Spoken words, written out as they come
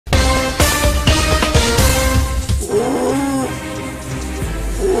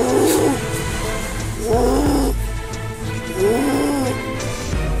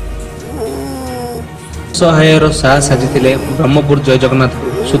असहायर साह साजिथिले ब्रह्मपुर जय जगन्नाथ।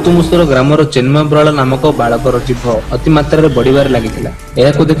 सुतुमुसर ग्रामर चिन्मय बराड़ नामक बालकर जीभ अतिमात्रा बढ़िबार लागिथिला।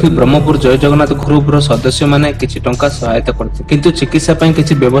 एहाको देखि ब्रह्मपुर जय जगन्नाथ ग्रुपर सदस्य माने किछि टंका सहायता करथि, किंतु चिकित्सा पई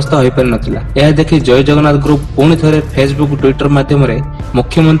किछि व्यवस्था होई पारि नथिला। एहा देखि जय जगन्नाथ ग्रुप पुणी थरे फेसबुक ट्विटर माध्यम रे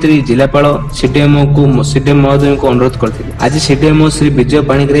मुख्यमंत्री जिलापाल सीडीएमओ महोदय को अनुरोध करथिले। आज CDMO Shri Vijay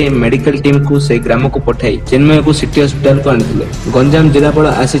Panigrahi medical team को से ग्राम को पठाई चिन्मय को सिटी हॉस्पिटल को आनिथिले। गंजाम जिलापाल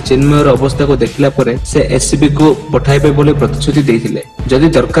आसी चिन्मयर अवस्था को देखिला परे से एससीबी को पठाइबे बोली प्रतिश्रुति देइथिले। जदि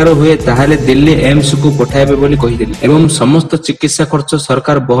दरकार हुए ताहाले दिल्ली एम्स को पठाइबे बोली कहिथिले एवं समस्त चिकित्सा खर्च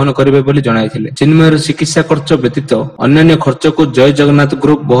सरकार वहन करिवे बोली जणाइथिले। चिन्मयर चिकित्सा खर्च व्यतीत अन्य खर्च को जय जगन्नाथ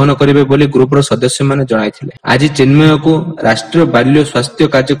ग्रुप वहन करिवे बोली ग्रुपर सदस्य माने जणाइथिले। आज चिन्मय को राष्ट्रीय बाल्य स्वास्थ्य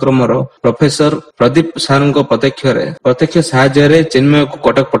कार्यक्रम प्रोफेसर प्रदीप सार प्रत्यक्ष साहाय्य चिन्मय को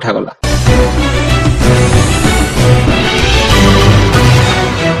कटक पठागला।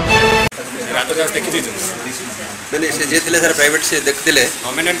 मैंने से जे थिले सर प्राइवेट से देखथिले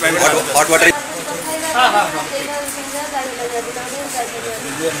government private hot water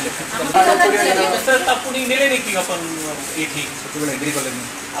sir तापुनी नेले रे की अपन एठी सतुबळे एग्री कॉलेज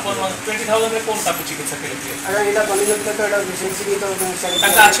अपन 20000 रे कोन तापु चिकित्सा केले अरे एटा कॉलेज तो एटा विशेषी तो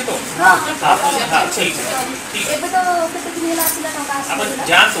टंका अछि तो हां हां ठीक ठीक एबे तो केते दिन हेला आसिला टंका अपन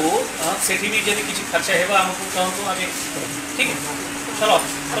जा तो सेठी भी जदी किछि खर्च हेबा हमकु कहू तो आगे ठीक है। चलो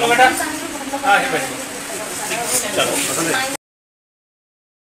चलो बेटा हां हे बैठो चलो।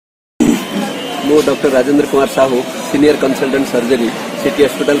 मो doctor Rajendra Kumar Sahu senior consultant surgery city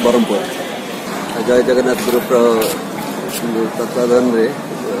hospital Barhampur जय जगन्नाथ ग्रुप तत्वाधान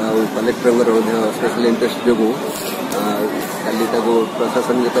कलेक्टर स्पेशल इंटरेस्ट जो खाली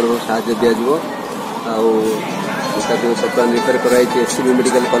प्रशासन की तरफ साहाय्य दिज्व बर्तमान रिफर कराई एससीबी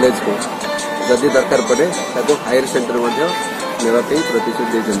मेडिकल कॉलेज को जदि दरकार पड़े हायर सेंटर नापी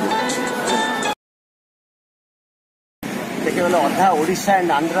प्रतिश्रुति देते। देखिए अधा ओडिशा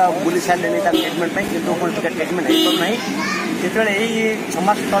एंड आंध्र बुली सारे ट्रिटमेंट ट्रिटमेंट हो पाना जो यही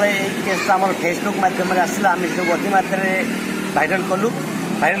समाज तले केस आम फेसबुक मध्यम आसला आम सब अति मात्रा भाइराल कलु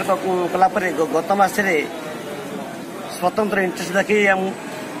भाइराल कलापर गत मसरे स्वतंत्र इंटरेस्ट देखी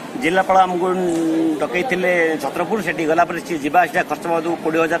जिलापाल आमको डकई छत्रपुर से गलापर जावासा खर्च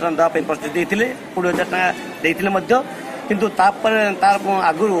 20,000 टका देवाई प्रस्तुत देते 20,000 टका देते किंतु तार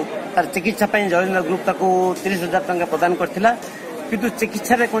आगु तार चिकित्सा जय ग्रुप ताको 30,000 टका प्रदान करथिला किंतु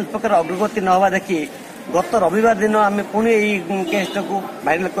चिकित्सा कौन प्रकार अग्रगति न होवा देखी गत रविवार दिन आम पुणी केस को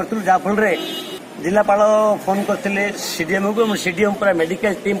भाइराल करूँ जहाँफल जिलापाल फोन करते सीडीएम को सीडीएम पूरा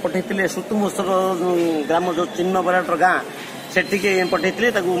मेडिकल टीम पठे सुतुमुसर ग्राम जो चिन्मय बराड़ गाँ से पठे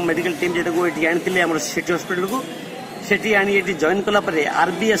मेडिकल टीम ये आनी आम सिटी हॉस्पिटल को सेठी आनी ये जॉइन कलापर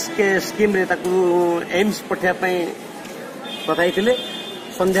आरबीएस के स्कीम एम्स पठाई पठाई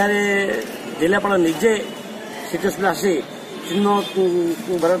संध्यारे जिलापाल निजे सिटी हॉस्पिटल आसी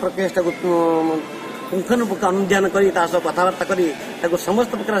चिन्मय बराड़ केस पुंखानुपुंख अनुध्यान कर कथबार्ता कर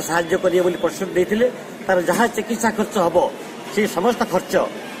समस्त प्रकार साहाय्य करेंगे प्रतिश्रुति देते तार जहाँ चिकित्सा खर्च हम से समस्त खर्च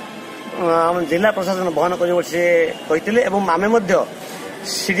जिला प्रशासन बहन करते आम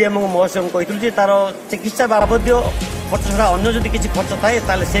सीडीएम महोत्सव कही तार चिकित्सा बाबद खर्च छड़ा अन्य जदि किसी खर्च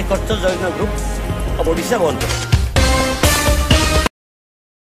थाए से खर्च जय ग्रुप ऑफ ओडिशा बहन।